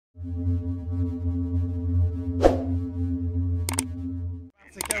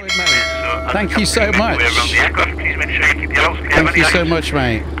Thank you so much. Thank you so much,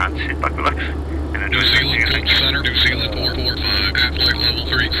 mate. And sit back, relax. New Zealand, Coast Center, New Zealand 445, at flight level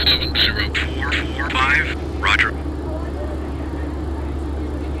 370. 445, roger.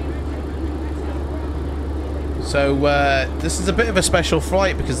 So, this is a bit of a special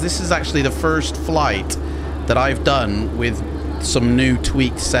flight because this is actually the first flight that I've done with some new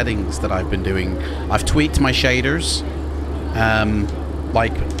tweaked settings that I've been doing. I've tweaked my shaders,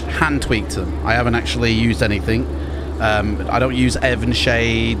 like hand tweaked them. I haven't actually used anything. I don't use Evan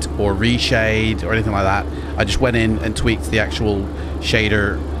shade or reshade or anything like that. I just went in and tweaked the actual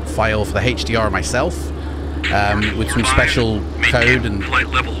shader file for the HDR myself with some special code, and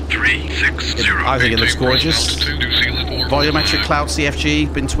I think it looks gorgeous. Volumetric cloud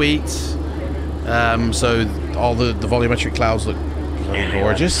CFG been tweaked, so all the volumetric clouds look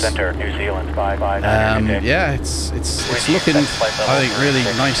gorgeous. Center, New Zealand, yeah, it's looking, I think, really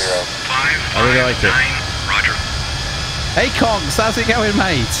nice. I really like it. Hey Cogs, how's it going,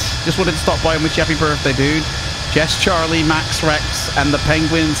 mate? Just wanted to stop by and wish you happy birthday, dude. Jess, Charlie, Max, Rex, and the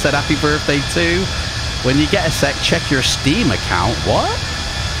Penguin said happy birthday too. When you get a sec, check your Steam account. What?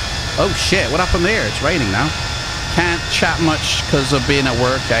 Oh shit, what happened there? It's raining now. Can't chat much because of being at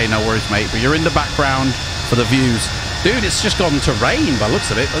work. Hey, no worries, mate. But you're in the background for the views. Dude, it's just gone to rain by the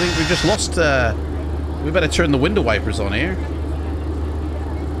looks of it. I think we've just lost... we better turn the window wipers on here.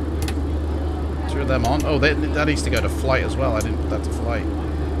 Turn them on. Oh, that needs to go to flight as well. I didn't put that to flight.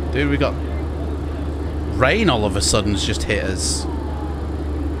 Dude, we got... rain all of a sudden has just hit us.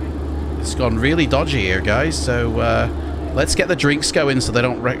 It's gone really dodgy here, guys. So, let's get the drinks going so they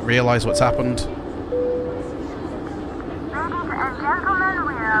don't realise what's happened.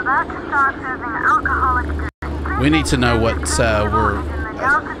 We need to know what we're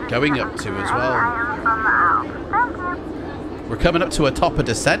going up to as well. We're coming up to a top of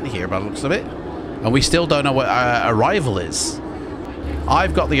descent here by the looks of it. And we still don't know what our arrival is.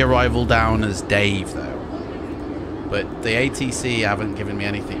 I've got the arrival down as Dave, though. But the ATC haven't given me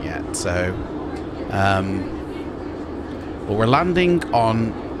anything yet, so... but we're landing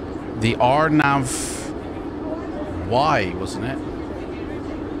on the RNAV-Y, wasn't it?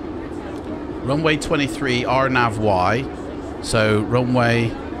 Runway 23, RNAV-Y. So,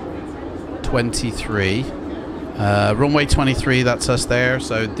 runway 23. Runway 23, that's us there.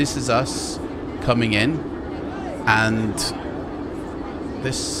 So, this is us coming in. And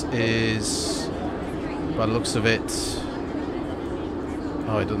this is, by the looks of it...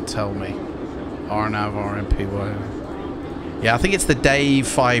 oh, it doesn't tell me. RNAV, RMPY. Yeah, I think it's the day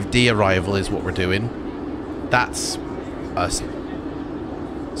 5D arrival is what we're doing. That's us.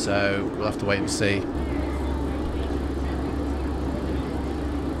 So, we'll have to wait and see.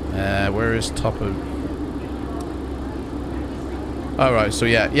 Where is top of... oh, right, so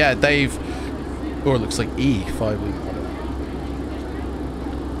yeah, Dave... or it looks like E, 5 week.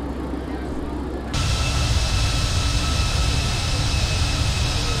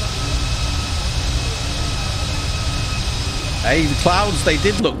 Hey, the clouds, they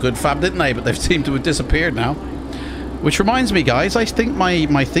did look good, Fab, didn't they? But they've seemed to have disappeared now. Which reminds me, guys, I think my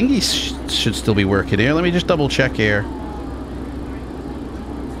thingy should still be working here. Let me just double check here.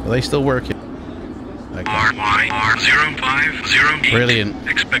 Are they still working? Okay. R0508. Brilliant.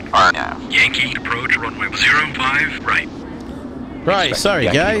 Expect Yankee approach runway 05 right. Right, sorry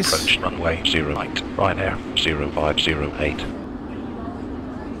Yankee guys. Approach runway 08. Ryanair 0508.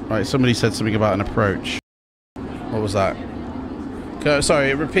 Right, somebody said something about an approach. What was that?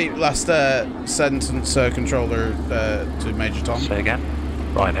 Sorry, repeat last sentence, controller, to Major Tom. Say again.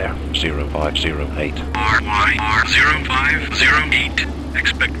 Ryanair 0508. R0508.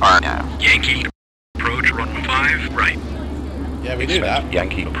 Expect Yankee approach runway 5 right. Yeah, we do that.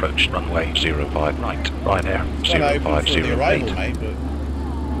 Yankee approach runway 05 right. Ryanair Well, I opened for the arrival, 0508. mate, but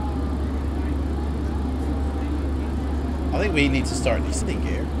I think we need to start descending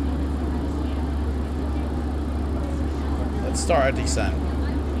here. Let's start our descent.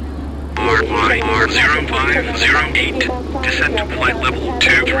 R0508. Descend to flight level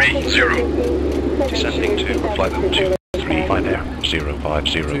 230. Descending to flight level 23. Ryanair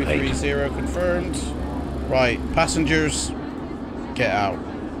 0508. 230 confirmed. Right, passengers, get out.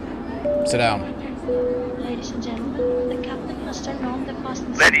 Sit down. Ladies and gentlemen, the captain has turned on the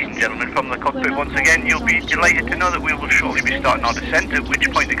fasten Ladies and gentlemen, from the cockpit once again, you'll be delighted to know that we will shortly be starting our descent, at which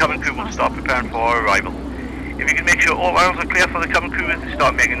point the cabin crew will start preparing for our arrival. If you can make sure all aisles are clear for the cabin crew as they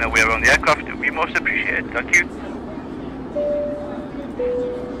start making their way around the aircraft, it would be most appreciated. Thank you.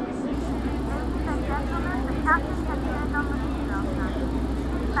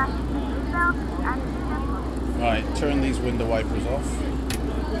 Right, turn these window wipers off.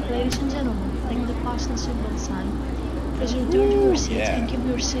 Ladies and gentlemen, thank the fasten seatbelt sign. Please return to your seats and keep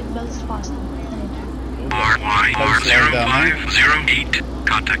your seatbelts fastened. Thank you. RYR0508.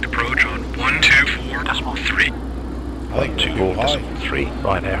 Contact approach on 124.3. I think we're high. 124.3.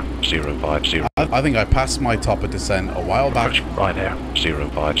 Ryanair 050. I think I passed my top of descent a while back. Approach Ryanair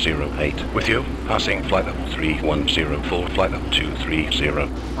 0508. With you. Passing flight level 3104. Flight level 230.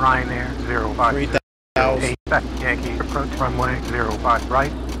 Ryanair 0508. Yankee approach runway 05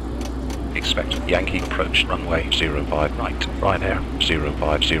 right. Expect Yankee approach runway 05 right. Ryanair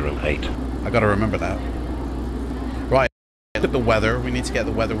 0508. I gotta remember that. Right, look at the weather. We need to get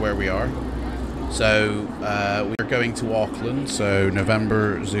the weather where we are. So we're going to Auckland, so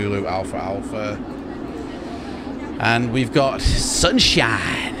November Zulu Alpha Alpha, and we've got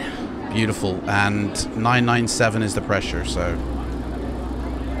sunshine, beautiful, and 997 is the pressure. So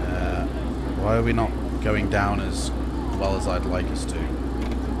why are we not going down as well as I'd like us to?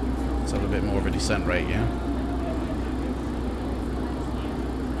 Let's have a bit more of a descent rate, yeah.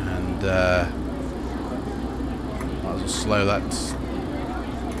 And might as well slow that.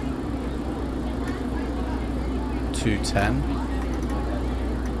 210.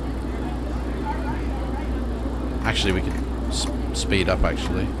 Actually, we could speed up.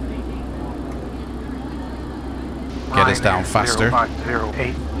 Actually, get us down faster.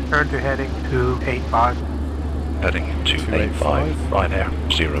 0508. Turn to heading 285. Heading 285. Ryanair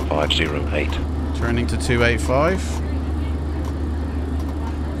 0508. Turning to 285.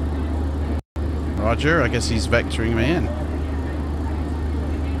 Roger. I guess he's vectoring me in.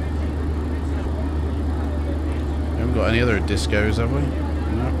 Got any other discos, have we?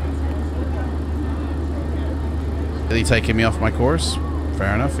 No. Is he taking me off my course?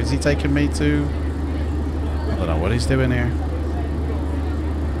 Fair enough. Is he taking me to... I don't know what he's doing here.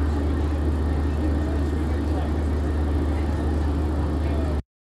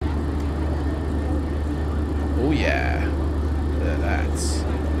 Oh yeah. Look at that.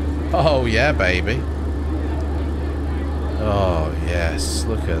 Oh yeah, baby. Oh yes,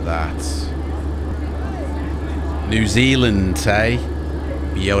 look at that. New Zealand, eh?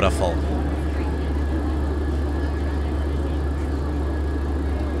 Beautiful.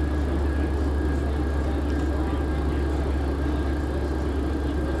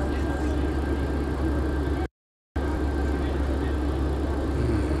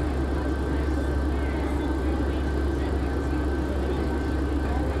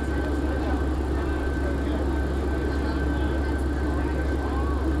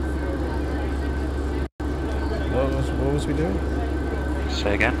 What was we doing?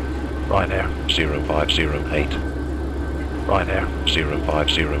 Say again. Ryanair 0508. Ryanair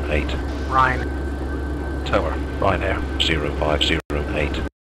 0508. Ryan. Tower. Ryanair 0508.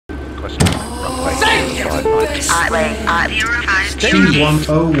 Question. Runway 05.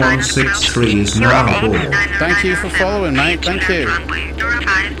 T10163 is now aboard. Thank you for following, mate. Thank you.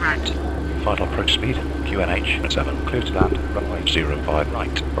 Final approach speed. QNH 7. Clear to land. Runway 05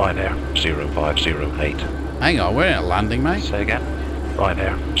 right. Ryanair 0508. Hang on, we're at landing, mate. Say again.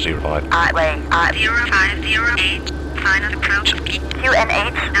 Ryanair 05. 0508. Final approach.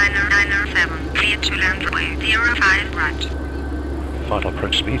 QNH 997. Clear to land runway 05 right. Final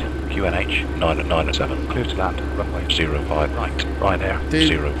approach speed. QNH 997. Clear to land. Runway 05 right. Ryanair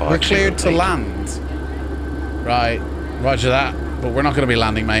 05. We're cleared to land. Right. Roger that. But we're not going to be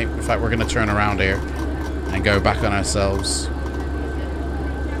landing, mate. In fact, we're going to turn around here and go back on ourselves.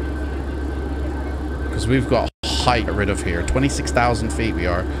 Because we've got height to get rid of here. 26,000 feet we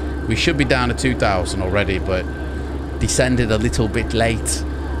are. We should be down to 2,000 already, but descended a little bit late.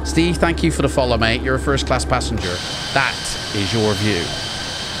 Steve, thank you for the follow, mate. You're a first class passenger. That is your view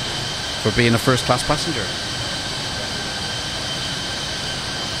for being a first class passenger.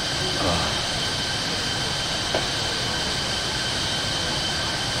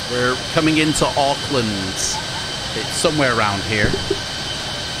 We're coming into Auckland. It's somewhere around here.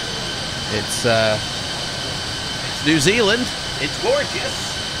 It's New Zealand. It's gorgeous.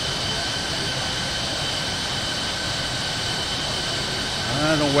 I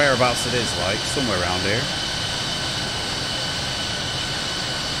don't know whereabouts it is, like somewhere around here.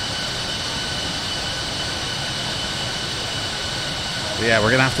 But yeah, we're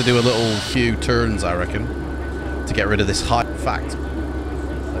gonna have to do a little few turns, I reckon, to get rid of this height. Fact.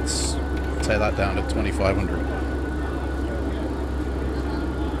 Let's take that down to 2,500.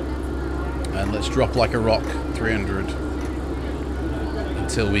 And let's drop like a rock 300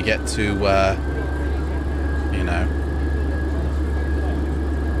 until we get to, you know,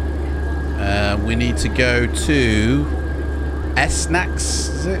 we need to go to S-Snacks,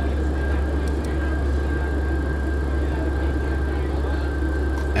 is it?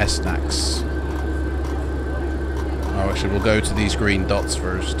 SNACs. Oh, actually, we'll go to these green dots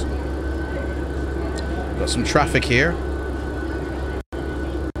first. Got some traffic here.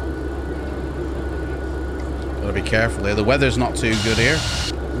 Gotta be careful here. The weather's not too good here.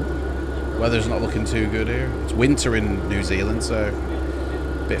 Weather's not looking too good here. It's winter in New Zealand, so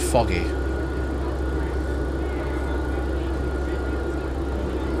a bit foggy.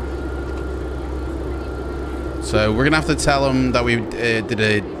 So we're gonna have to tell them that we did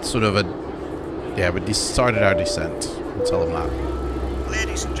a sort of a, yeah, we started our descent. We'll tell them that.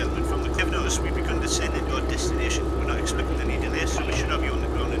 Ladies and gentlemen, from the cliff notice, we've begun descending to our destination. We're not expecting any delays, so we should have you on the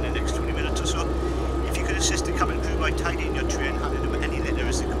ground in the next 20 minutes or so. If you could assist the cabin crew by tidying your tray and handing them any litter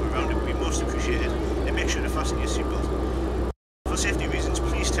as they come around, it would be most appreciated. And make sure to fasten your seatbelt. For safety reasons,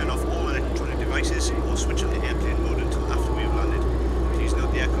 please turn off all electronic devices or switch on the airplane mode until after we have landed. Please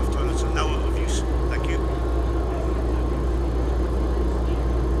note the aircraft toilets are now out of use. Thank you.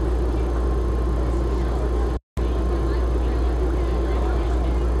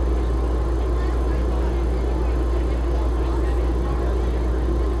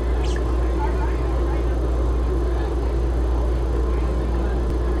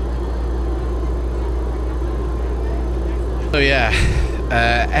 So yeah,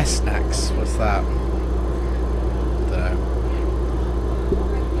 SNACs, what's that?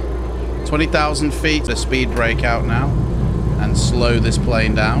 20,000 feet, the speed brake out now, and slow this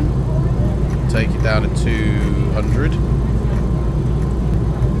plane down. Take it down to 200.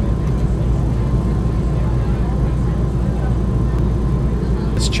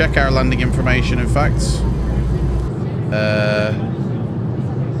 Let's check our landing information, in fact.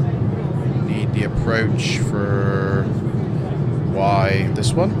 Need the approach for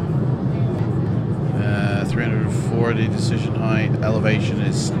this one. 340 decision height. Elevation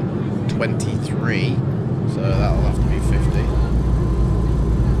is 23, so that'll have to be 50.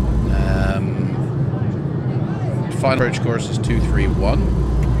 Final approach course is 231,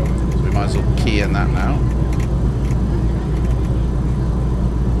 so we might as well key in that now.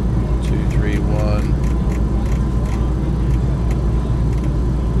 231.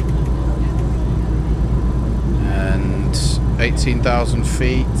 18,000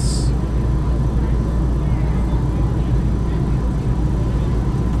 feet.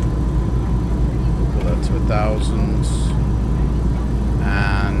 Put that to 1,000.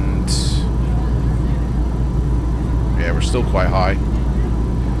 And yeah, we're still quite high.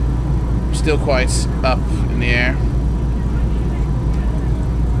 Still quite up in the air.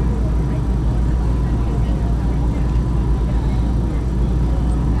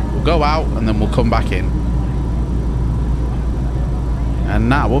 We'll go out and then we'll come back in. And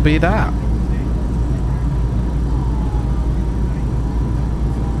that will be that.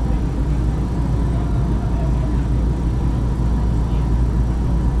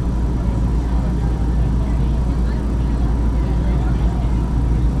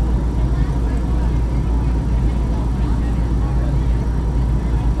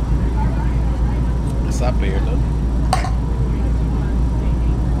 What's that beer done?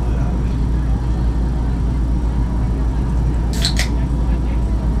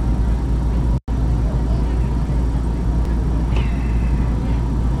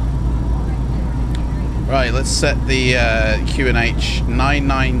 Right, let's set the QNH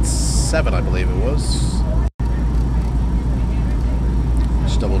 997, I believe it was.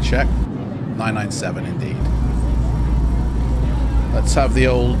 Just double check. 997 indeed. Let's have the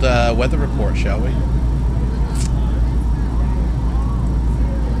old weather report, shall we?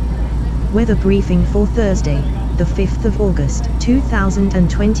 Weather briefing for Thursday, the 5th of August,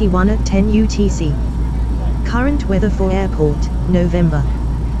 2021 at 10 UTC. Current weather for airport, November.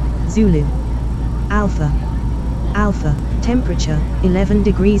 Zulu. Alpha. Alpha, temperature, 11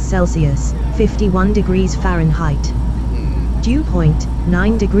 degrees Celsius, 51 degrees Fahrenheit. Dew point,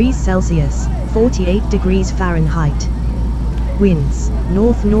 9 degrees Celsius, 48 degrees Fahrenheit. Winds,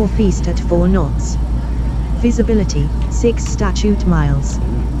 north-northeast at 4 knots. Visibility, 6 statute miles.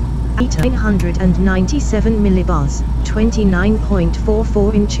 997 millibars,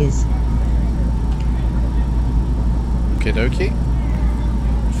 29.44 inches. Okie dokie.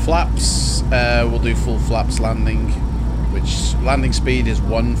 Flaps, we'll do full flaps landing, which landing speed is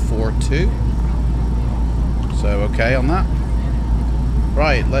 142. So okay on that.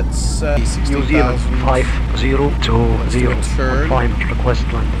 Right, let's New Zealand 5020, final request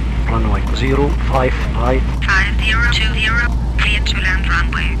landing, runway 05 height. 5020, clear to land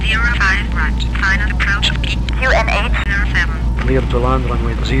runway 05 right, final approach QNH 7. Clear to land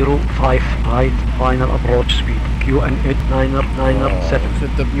runway 05 height, final approach speed QNH 997. Look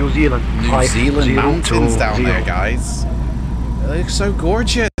at the New Zealand mountains down there, guys. They look so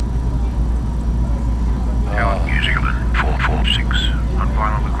gorgeous.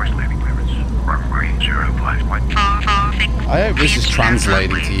 I hope this is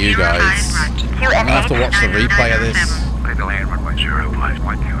translating to you guys. I'm gonna have to watch the replay of this.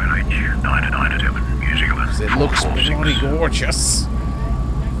 It looks pretty gorgeous.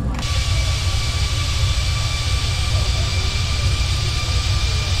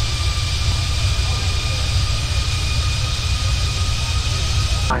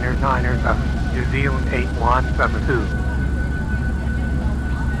 Niner 7, New Zealand 8172.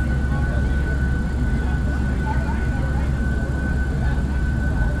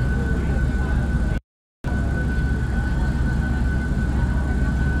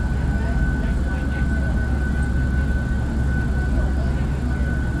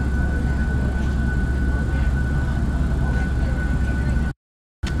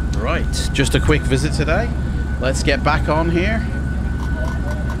 Right, just a quick visit today. Let's get back on here.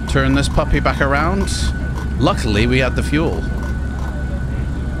 Turn this puppy back around. Luckily, we had the fuel.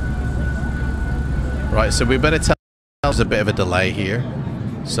 Right, so we better tell there's a bit of a delay here.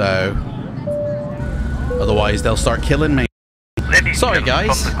 So, otherwise they'll start killing me. Sorry,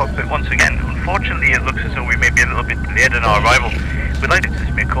 guys. From the cockpit once again. Unfortunately, it looks as though we may be a little bit delayed in our arrival. We'd like to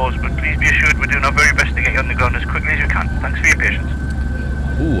anticipate cause, but please be assured we're doing our very best to get you on the ground as quickly as we can. Thanks for your patience.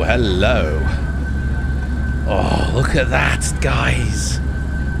 Ooh, hello. Oh, look at that, guys.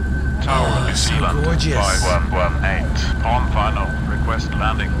 Tower New Zealand gorgeous. 5118 on final request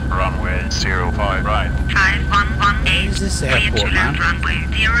landing runway 05 right. 5118. Where's this airport, man? Runway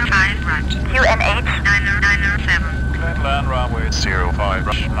 05 right. QNH 997. Cleared land runway 05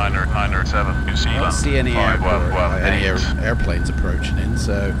 right. 997 New Zealand. I don't see any airport, any 5118. airplanes approaching in,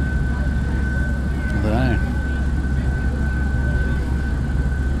 so I don't know.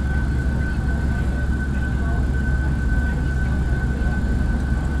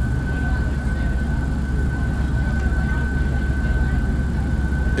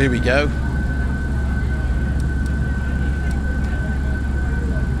 Here we go.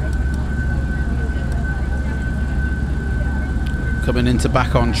 Coming into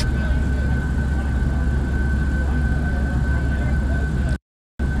back on.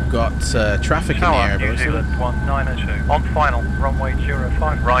 Got traffic in the air, New Zealand 192 on final runway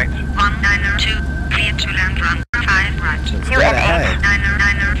 05 right. 192 clear to land runway 5 right. QNH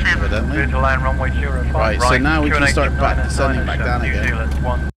 997. Evidently. Clear to land runway 05 Right, so now we can start back descending back down New again. Zealand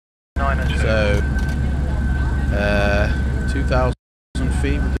 192. So, 2,000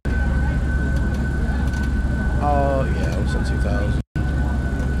 feet. Oh, yeah, also 2,000.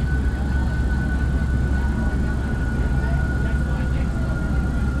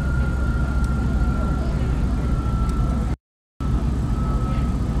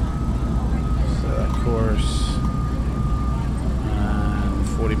 So, of course,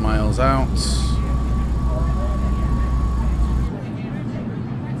 40 miles out.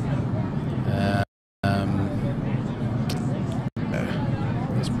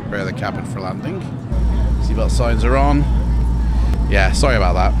 Let's prepare the cabin for landing. Seatbelt signs are on. Yeah, sorry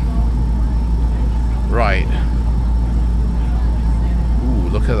about that. Right. Ooh,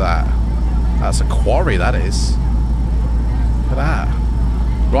 look at that. That's a quarry, that is. Look at that.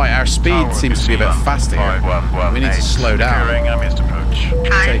 Right, our speed seems to be a bit faster here. We need to slow down.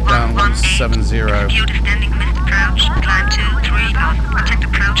 Take down 170.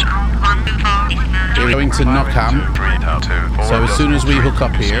 We're going to Knockham. So as soon as we hook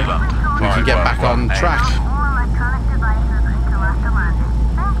up here, we can get back on track.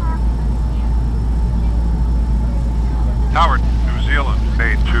 Tower, New Zealand,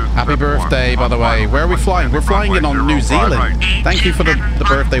 82. Happy birthday, by the way. Where are we flying? We're flying in on New Zealand. Thank you for the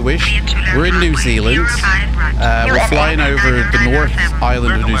birthday wish. We're in New Zealand. We're flying over the North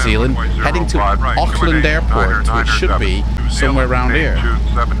Island of New Zealand, heading to Auckland Airport, which should be somewhere around here.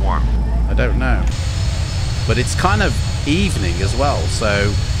 I don't know. But it's kind of evening as well,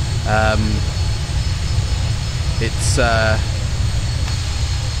 so it's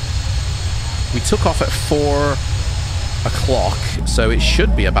we took off at 4 o'clock, so it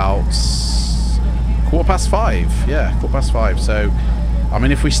should be about 5:15. Yeah, 5:15. So I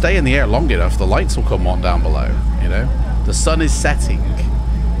mean, if we stay in the air long enough, the lights will come on down below, you know. The sun is setting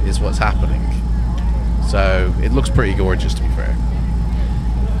is what's happening, so it looks pretty gorgeous, to be fair.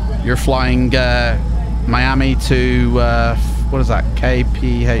 You're flying Miami to what is that?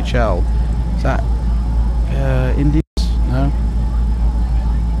 KPHL? Is that Indies? No.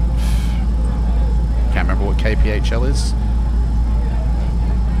 Can't remember what KPHL is.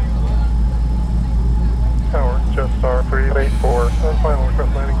 Tower, just R384 on final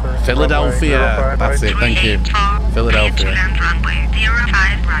request landing clearance. Philadelphia. That's it. Thank you. Philadelphia. Runway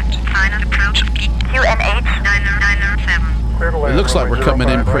 05 right. Final approach QNH 997. It looks like we're coming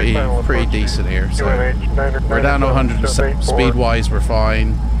in pretty decent here. So we're down to 100. Speed-wise, we're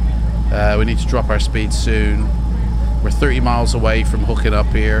fine. We need to drop our speed soon. We're 30 miles away from hooking up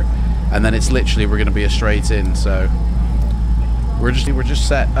here, and then it's literally we're going to be a straight in. So we're just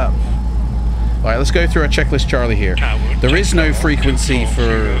set up. All right, let's go through our checklist, Charlie. Here, there is no frequency for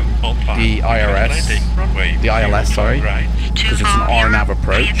the ILS, sorry, because it's an RNAV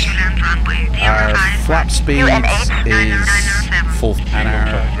approach. Our flap speed is full, and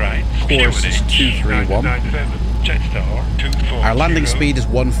our course is 231. Our landing speed is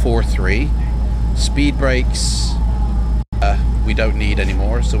 143. Speed brakes we don't need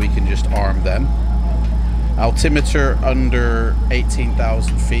anymore, so we can just arm them. Altimeter under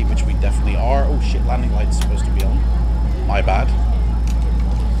 18,000 feet, which we definitely are. Oh shit, landing light's supposed to be on. My bad.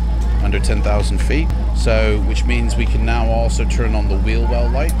 Under 10,000 feet. So, which means we can now also turn on the wheel well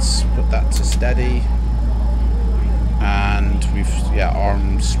lights. Put that to steady. And we've,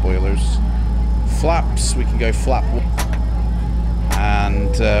 armed spoilers. Flaps, we can go flap.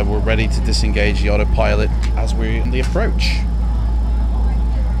 And we're ready to disengage the autopilot as we're on the approach.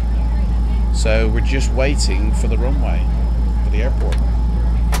 So we're just waiting for the runway, for the airport.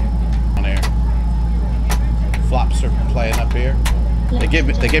 On here. Flaps are playing up here. They give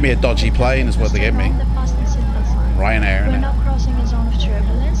me a dodgy plane is what they gave me. Ryanair. We're now crossing a zone of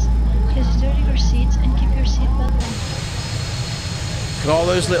turbulence. Please dirty your seats and keep your seatbelt on. Look at all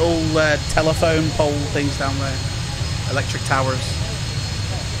those little telephone pole things down there. Electric towers.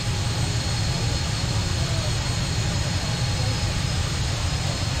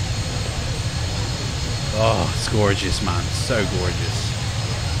 Oh, it's gorgeous, man. So gorgeous.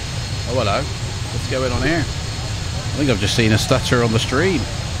 Oh, hello. What's going on here? I think I've just seen a stutter on the stream.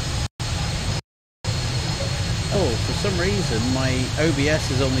 Oh, for some reason, my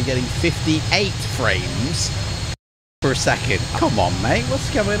OBS is only getting 58 frames per second. Come on, mate. What's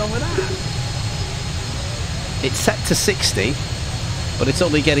going on with that? It's set to 60, but it's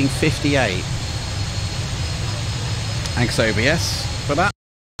only getting 58. Thanks, OBS, for that.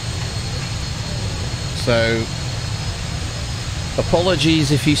 So, apologies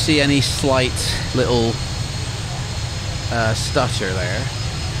if you see any slight little stutter there.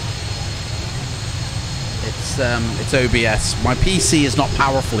 It's OBS. My PC is not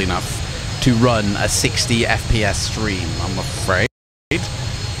powerful enough to run a 60 FPS stream, I'm afraid.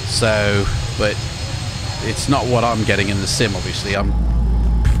 So, but it's not what I'm getting in the sim, obviously. I'm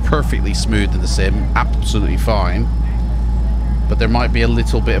perfectly smooth in the sim, absolutely fine. But there might be a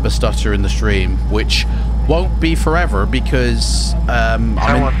little bit of a stutter in the stream, which won't be forever because I'm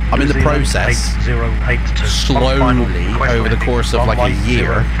in the process slowly over the course of like a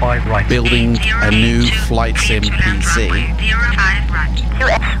year building a new flight sim PC.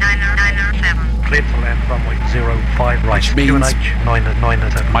 Which means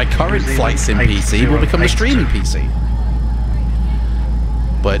my current flight sim PC will become a streaming PC.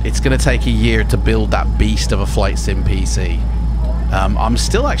 But it's going to take a year to build that beast of a flight sim PC. I'm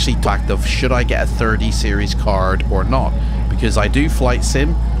still actually backed of should I get a 30 series card or not, because I do flight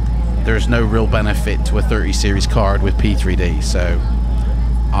sim. There's no real benefit to a 30 series card with P3D, so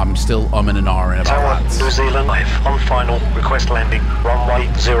I'm still umming and ahhing about that. New Zealand live on final request landing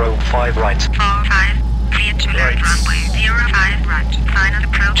runway 05 right. 45 clear to land runway 05 right. Final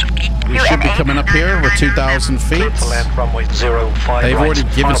approach. We should be coming up here. We're 2,000 feet. They've already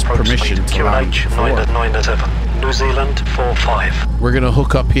given us permission to land before. New Zealand 45. We're gonna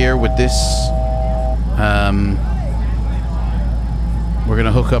hook up here with this. We're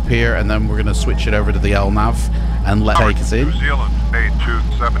gonna hook up here, and then we're gonna switch it over to the LNAV and let it take us in. New Zealand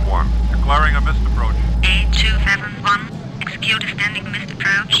 8271. Declaring a missed approach. 8271. Execute a standing missed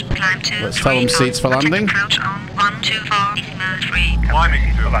approach. Climb to. Let's tell them seats for landing. Approach on 124.3.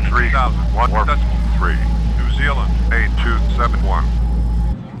 Climbing to 3001.3. New Zealand 8271.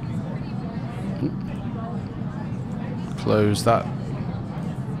 Close that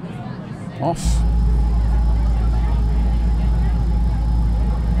off.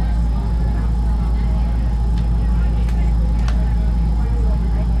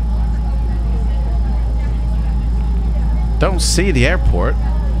 Don't see the airport.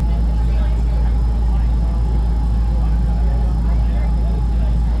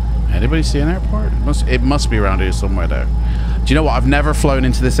 Anybody see an airport? It must be around here somewhere though. Do you know what? I've never flown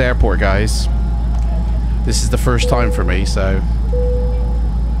into this airport, guys. This is the first time for me, so...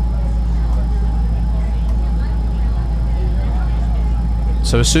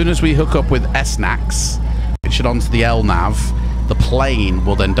 So as soon as we hook up with SNAX, switch it onto the LNAV, the plane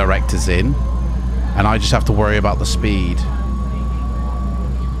will then direct us in, and I just have to worry about the speed.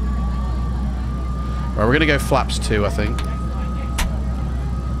 Right, we're going to go flaps 2, I think.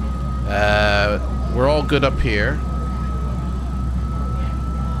 We're all good up here.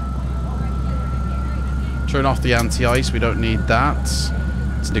 Turn off the anti-ice. We don't need that.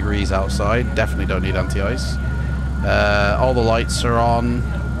 It's degrees outside. Definitely don't need anti-ice. All the lights are on.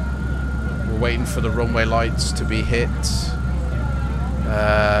 We're waiting for the runway lights to be hit.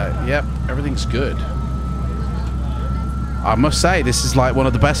 Yep, everything's good. I must say, this is like one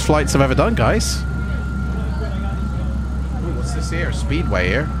of the best flights I've ever done, guys. Ooh, what's this here? Speedway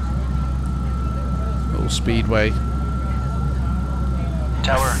here. Little speedway.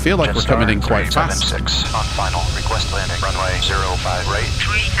 Tower, I feel like we're coming in quite fast. 376 on final. Request landing. Runway 05 right.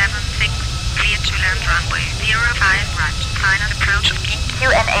 376. Clear to land runway 05 right. Final approach speed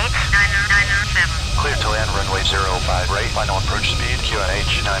QNH 997. Clear to land runway 05 right. Final approach speed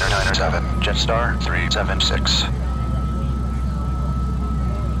QNH 997. Jetstar 376.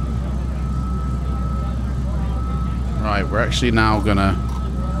 Right, we're actually now gonna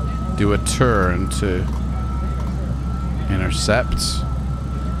do a turn to intercept.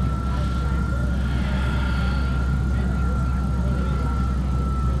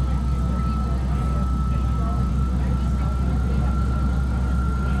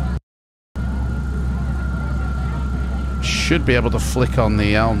 Should be able to flick on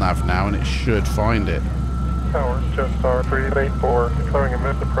the LNAV now and it should find it. Tower, Jetstar 384, declaring a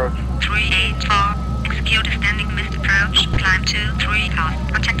missed approach. 384, execute a standing missed approach, climb 23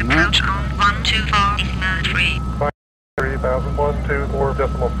 cost, protect approach on 124.3.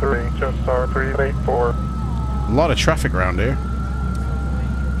 300124.3, Jetstar 384. A lot of traffic around here.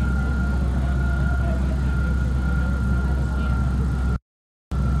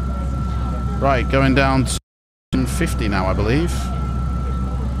 Right, going down to 50 now, I believe.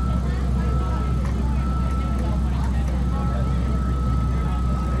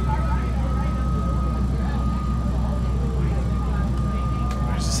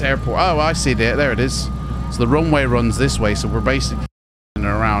 Where's this airport? Oh, I see it. There it is. So the runway runs this way, so we're basically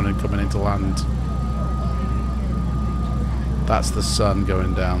around and coming into land. That's the sun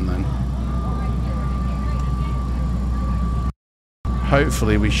going down then.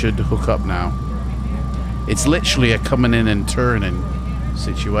 Hopefully we should hook up now. It's literally a coming in and turning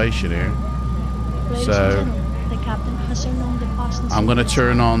situation here. So I'm going to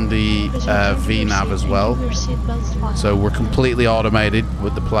turn on the VNAV as well. So we're completely automated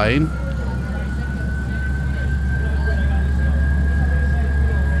with the plane.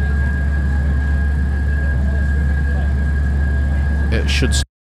 It should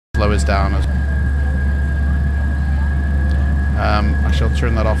slow us down. Actually, I'll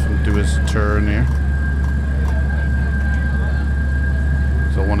turn that off and do his turn here.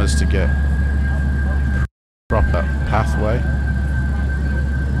 So I want us to get proper pathway.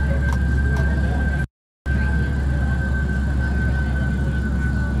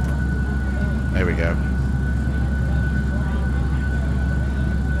 There we go.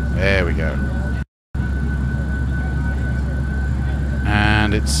 There we go.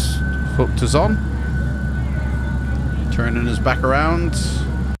 And it's hooked us on. Turning us back around.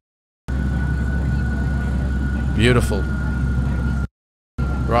 Beautiful.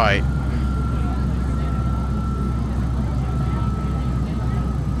 Right.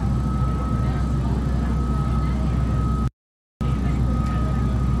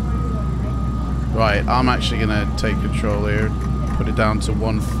 Right, I'm actually going to take control here. Put it down to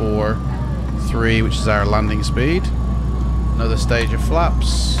 143, which is our landing speed. Another stage of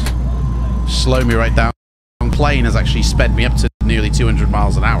flaps. Slow me right down. The plane has actually sped me up to nearly 200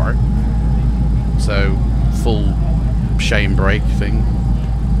 miles an hour. So, full shame brake thing.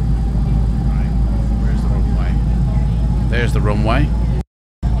 Right, where's the runway? There's the runway.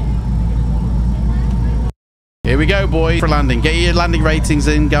 Here we go, boys, for landing. Get your landing ratings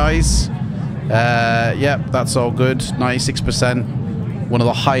in, guys. Yep, that's all good. 96%. One of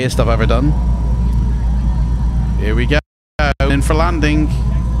the highest I've ever done. Here we go. In for landing.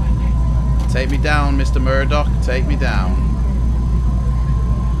 Take me down, Mr. Murdoch. Take me down.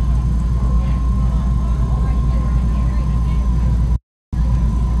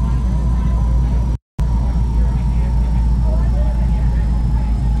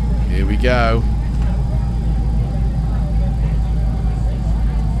 Here we go.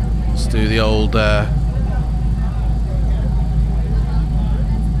 Let's do the old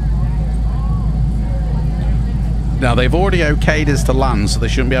now they've already okayed us to land, so they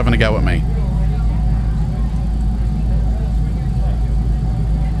shouldn't be having a go at me.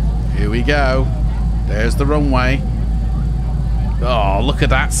 Here we go. There's the runway. Oh, look at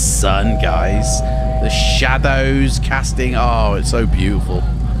that sun, guys. The shadows casting. Oh, it's so beautiful.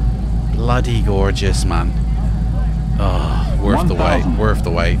 Bloody gorgeous, man. Oh, worth the wait. Worth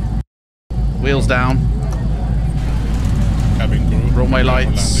the wait. Wheels down. Cabin crew. Runway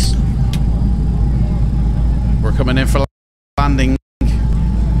lights. We're coming in for landing.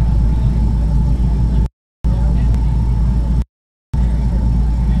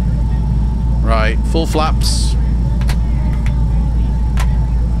 Right, full flaps.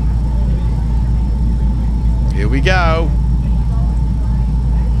 Here we go.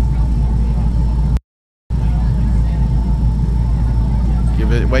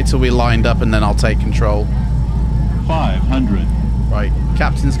 Wait till we lined up and then I'll take control. 500. Right,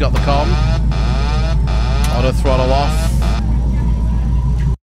 captain's got the comm. Auto throttle off.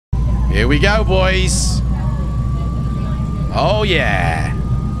 Here we go, boys. Oh yeah.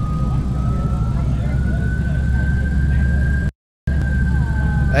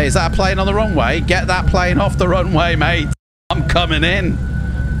 Hey, is that a plane on the runway? Get that plane off the runway, mate. I'm coming in.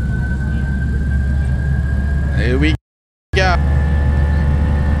 Here we go.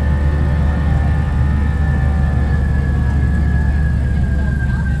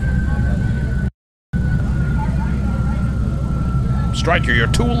 Striker, you're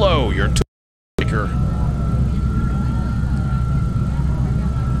too low. You're too quicker.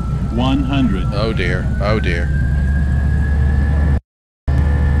 100. Oh dear. Oh dear.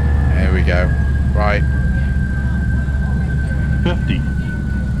 There we go. Right. 50.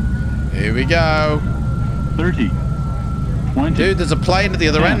 Here we go. 30. 20. Dude, there's a plane at the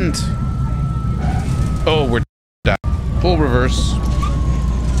other 10. end. Oh, we're down. Full reverse.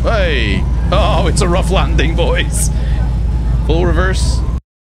 Hey. Oh, it's a rough landing, boys. Full reverse.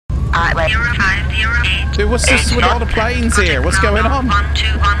 0508. Dude, what's this with all the planes here? What's going on?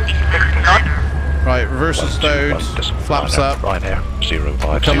 121. Right, reverse is stowed. Flaps up. Right there.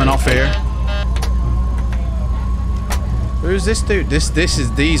 05. Coming off here. Who's this dude?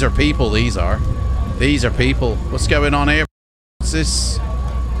 These are people. These are people. What's going on here? What's this?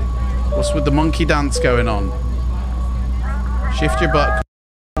 What's with the monkey dance going on? Shift your butt.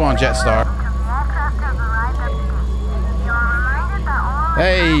 Come on, Jetstar.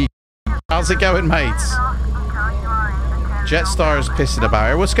 Hey, how's it going, mates? Jetstar's pissing about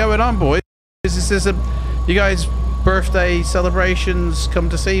here. What's going on, boys? Is this you guys' birthday celebrations come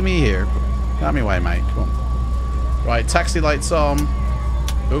to see me here? Out me way, mate. Come on. Right, taxi lights on.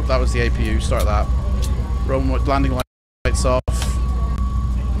 Oop, that was the APU. Start that. Runway landing lights off.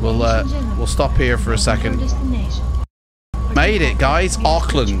 We'll stop here for a second. Made it, guys.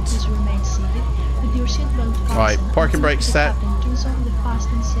 Auckland. Right, parking brake set.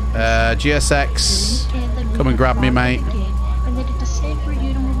 GSX, come and grab me, mate.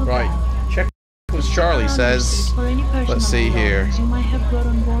 Right, check what Charlie says. Let's see here.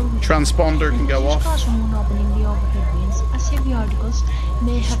 Transponder can go off.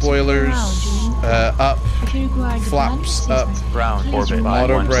 Spoilers up. Flaps up. Ground orbit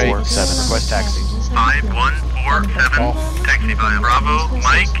Auto brakes. 5147. Request taxi. 5147. Off. Taxi by Bravo,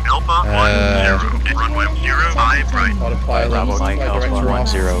 Mike, Alpha, 10. Runway 05 right. Autopilot. Bravo, Mike, Alpha, 10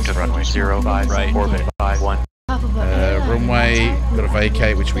 to runway 05 right. Orbit 51. Runway, got to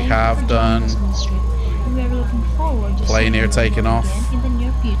vacate, which we have done. Plane here taking off.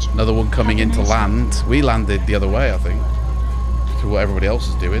 Another one coming in to land. We landed the other way, I think, to what everybody else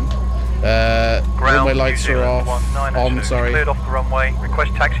is doing. Runway lights are off. On, sorry. Cleared off the runway.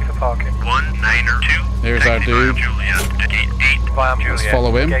 Request taxi for parking. 192. There's our dude. Juliet, gate 8. Via Juliet. Let's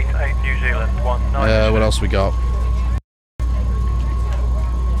follow him. Gate 8, New Zealand. 192. What else we got?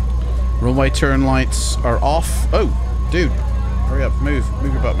 Runway turn lights are off. Oh, dude, hurry up, move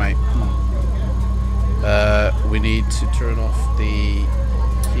your butt, mate. Come on. We need to turn off the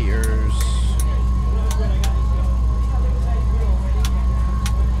heaters.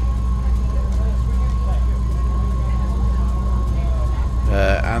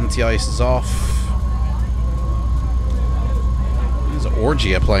 Anti-ice is off. There's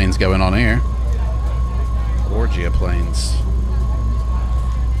orgy of planes going on here. Orgy of planes.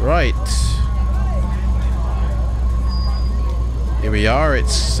 Right. Here we are.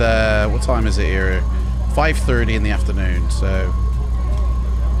 It's what time is it here? 5:30 in the afternoon. So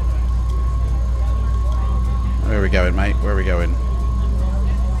where are we going, mate? Where are we going?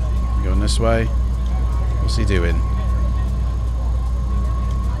 We going this way? What's he doing?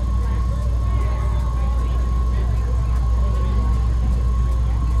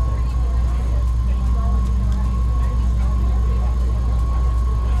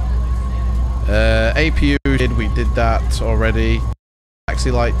 APU we did that already.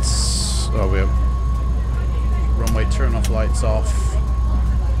 Taxi lights. Oh, we have runway turn off lights off.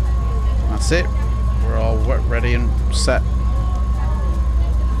 That's it. We're all ready and set.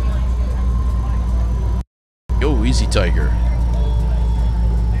 Yo, easy, Tiger.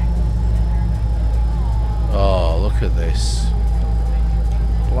 Oh, look at this.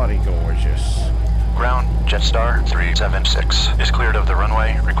 Bloody gorgeous. Ground, Jetstar 376 is cleared of the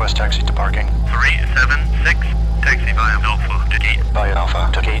runway. Request taxi to parking. 376, taxi via Alpha to gate. Via Alpha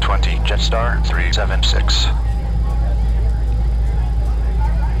to gate 20, Jetstar 376.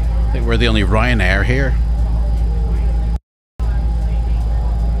 I think we're the only Ryanair here.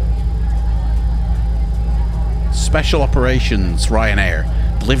 Special Operations Ryanair,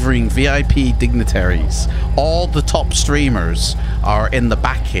 delivering VIP dignitaries. All the top streamers are in the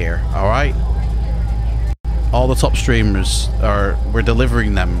back here, alright? All the top streamers we're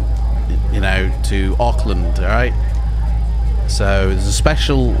delivering them, you know, to Auckland, alright? So there's a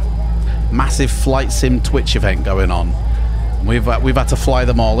special massive flight sim Twitch event going on. We've had to fly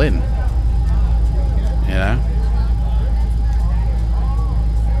them all in, you know?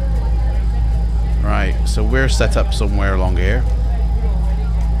 Right, so we're set up somewhere along here.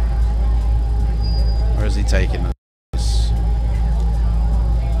 Where is he taking us?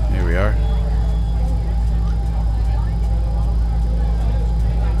 Here we are.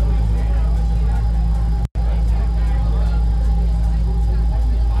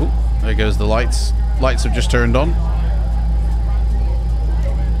 Oh, there goes the lights. Lights have just turned on.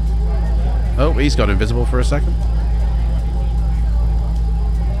 Oh, he's got invisible for a second.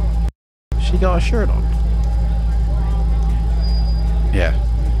 She got a shirt on. Yeah.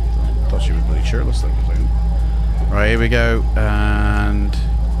 Thought she was bloody shirtless there for a second. Right, here we go. And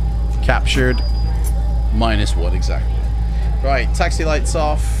captured. -1 exactly. Right, taxi lights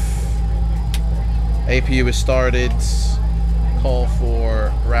off. APU is started. Call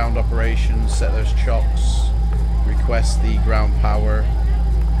for ground operations. Set those chocks. Request the ground power.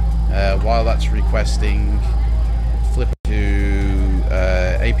 While that's requesting, flip to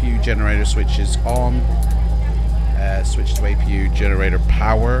APU generator switches on. Switch to APU generator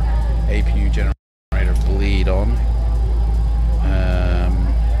power. APU generator bleed on.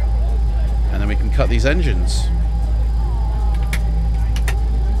 And then we can cut these engines.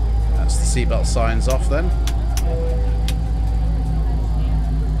 That's the seatbelt signs off then.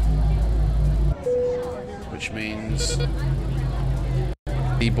 Which means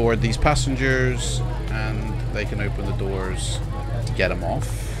deboard these passengers and they can open the doors to get them off.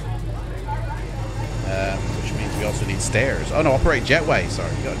 Which means we also need stairs. Oh no, operate jetway.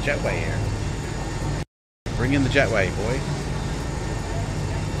 Sorry, we got a jetway here. Bring in the jetway, boy.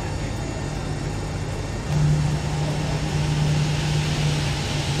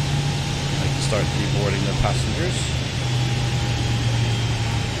 I can start deboarding the passengers.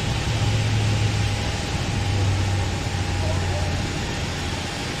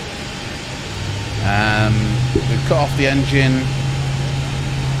 We've cut off the engine.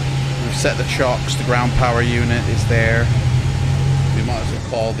 We've set the chocks. The ground power unit is there. We might as well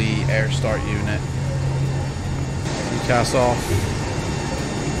call the air start unit. Gas off.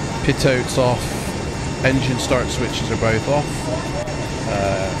 Pitouts off. Engine start switches are both off.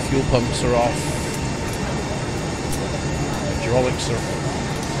 Fuel pumps are off. Hydraulics are off.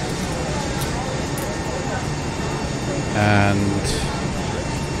 And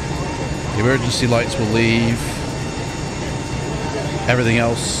the emergency lights will leave. Everything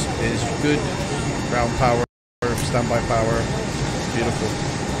else is good. Ground power, standby power. Beautiful.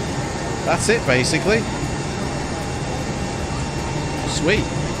 That's it, basically. Sweet.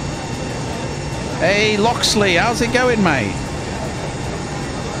 Hey, Loxley, how's it going, mate?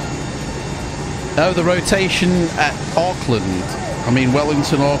 Oh, the rotation at Auckland. I mean,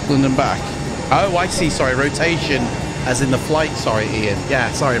 Wellington, Auckland, and back. Oh, I see. Sorry, rotation as in the flight. Sorry, Ian.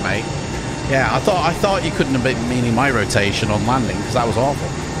 Yeah, sorry, mate. Yeah, I thought you couldn't have been meaning my rotation on landing because that was awful.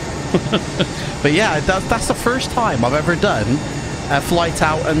 But yeah, that's the first time I've ever done a flight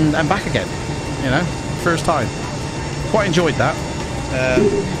out and back again. You know, first time. Quite enjoyed that.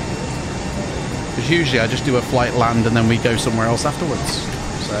 Because usually I just do a flight land and then we go somewhere else afterwards.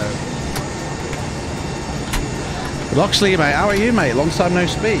 So, but Loxley, mate, how are you, mate? Long time no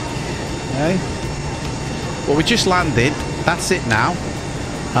speak. Okay. Well, we just landed. That's it now.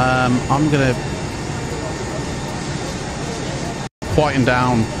 I'm gonna quieten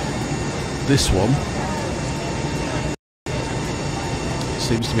down this one.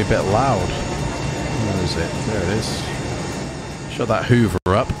 Seems to be a bit loud. Where is it? There it is. Shut that Hoover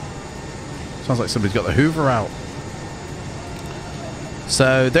up. Sounds like somebody's got the Hoover out.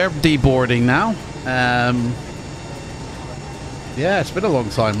 So they're deboarding now. Yeah, it's been a long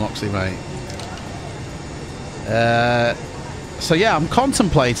time, Loxley, mate. So yeah, I'm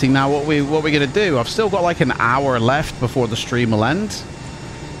contemplating now what we're gonna do. I've still got like an hour left before the stream will end.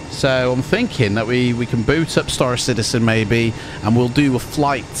 So I'm thinking that we can boot up Star Citizen maybe, and we'll do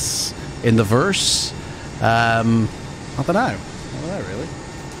flights in the verse. I don't know really.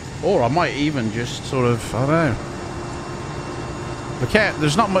 Or I might even just sort of, I don't know.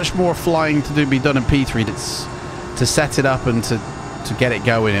 There's not much more flying to be done in P3. It's to set it up and to get it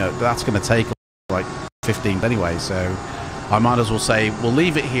going. That's going to take like 15 anyway, so I might as well say we'll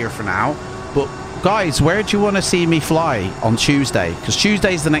leave it here for now. But guys, where do you want to see me fly on Tuesday? Because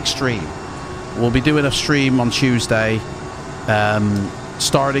Tuesday's the next stream. We'll be doing a stream on Tuesday,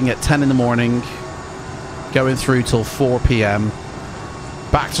 starting at 10 in the morning, going through till 4 p.m.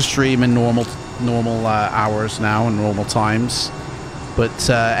 Back to stream in normal hours now and normal times. But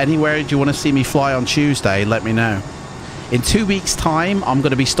anywhere do you want to see me fly on Tuesday, let me know. In 2 weeks' time, I'm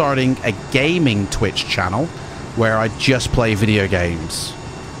going to be starting a gaming Twitch channel where I just play video games.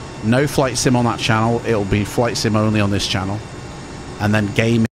 No flight sim on that channel. It'll be flight sim only on this channel. And then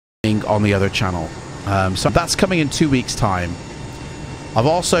gaming on the other channel. So that's coming in 2 weeks' time. I've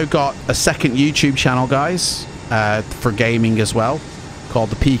also got a second YouTube channel, guys, for gaming as well,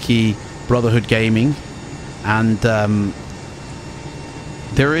 called the Peaky Brotherhood Gaming. And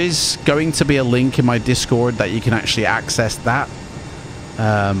there is going to be a link in my Discord that you can actually access that.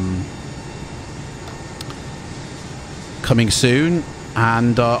 Coming soon.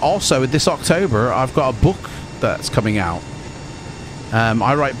 And also this October I've got a book that's coming out.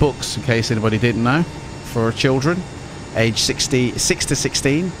 I write books, in case anybody didn't know, for children age 6 to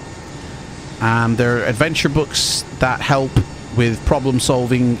 16. They're adventure books that help with problem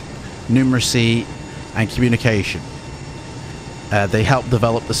solving, numeracy and communication. They help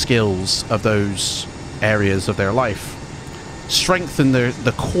develop the skills of those areas of their life, strengthen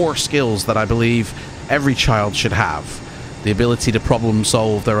the core skills that I believe every child should have. The ability to problem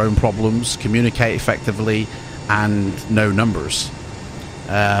solve their own problems, communicate effectively, and know numbers.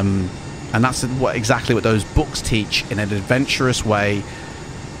 And that's exactly what those books teach in an adventurous way,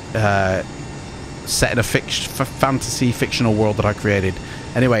 set in a fantasy fictional world that I created.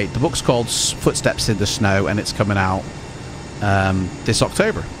 Anyway, the book's called Footsteps in the Snow, and it's coming out this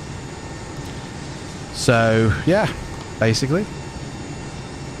October. So yeah, basically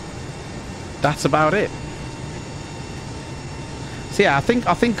that's about it. So yeah, I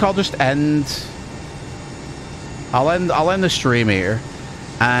think I'll just end. I'll end the stream here,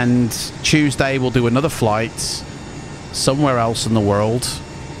 and Tuesday we'll do another flight somewhere else in the world,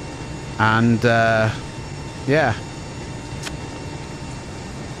 and yeah,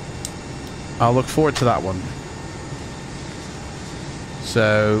 I'll look forward to that one.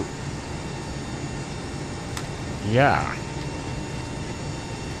 So yeah,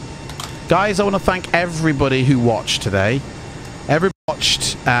 guys, I want to thank everybody who watched today. Everybody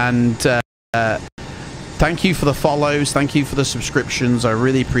watched, and thank you for the follows, thank you for the subscriptions. I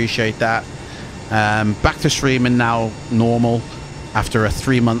really appreciate that. Back to streaming now, normal, after a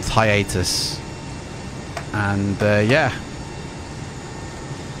 3-month hiatus. And yeah,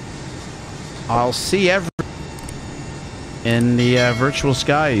 I'll see everyone in the virtual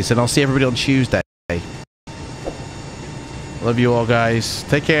skies, and I'll see everybody on Tuesday. Love you all, guys.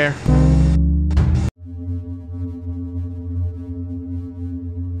 Take care.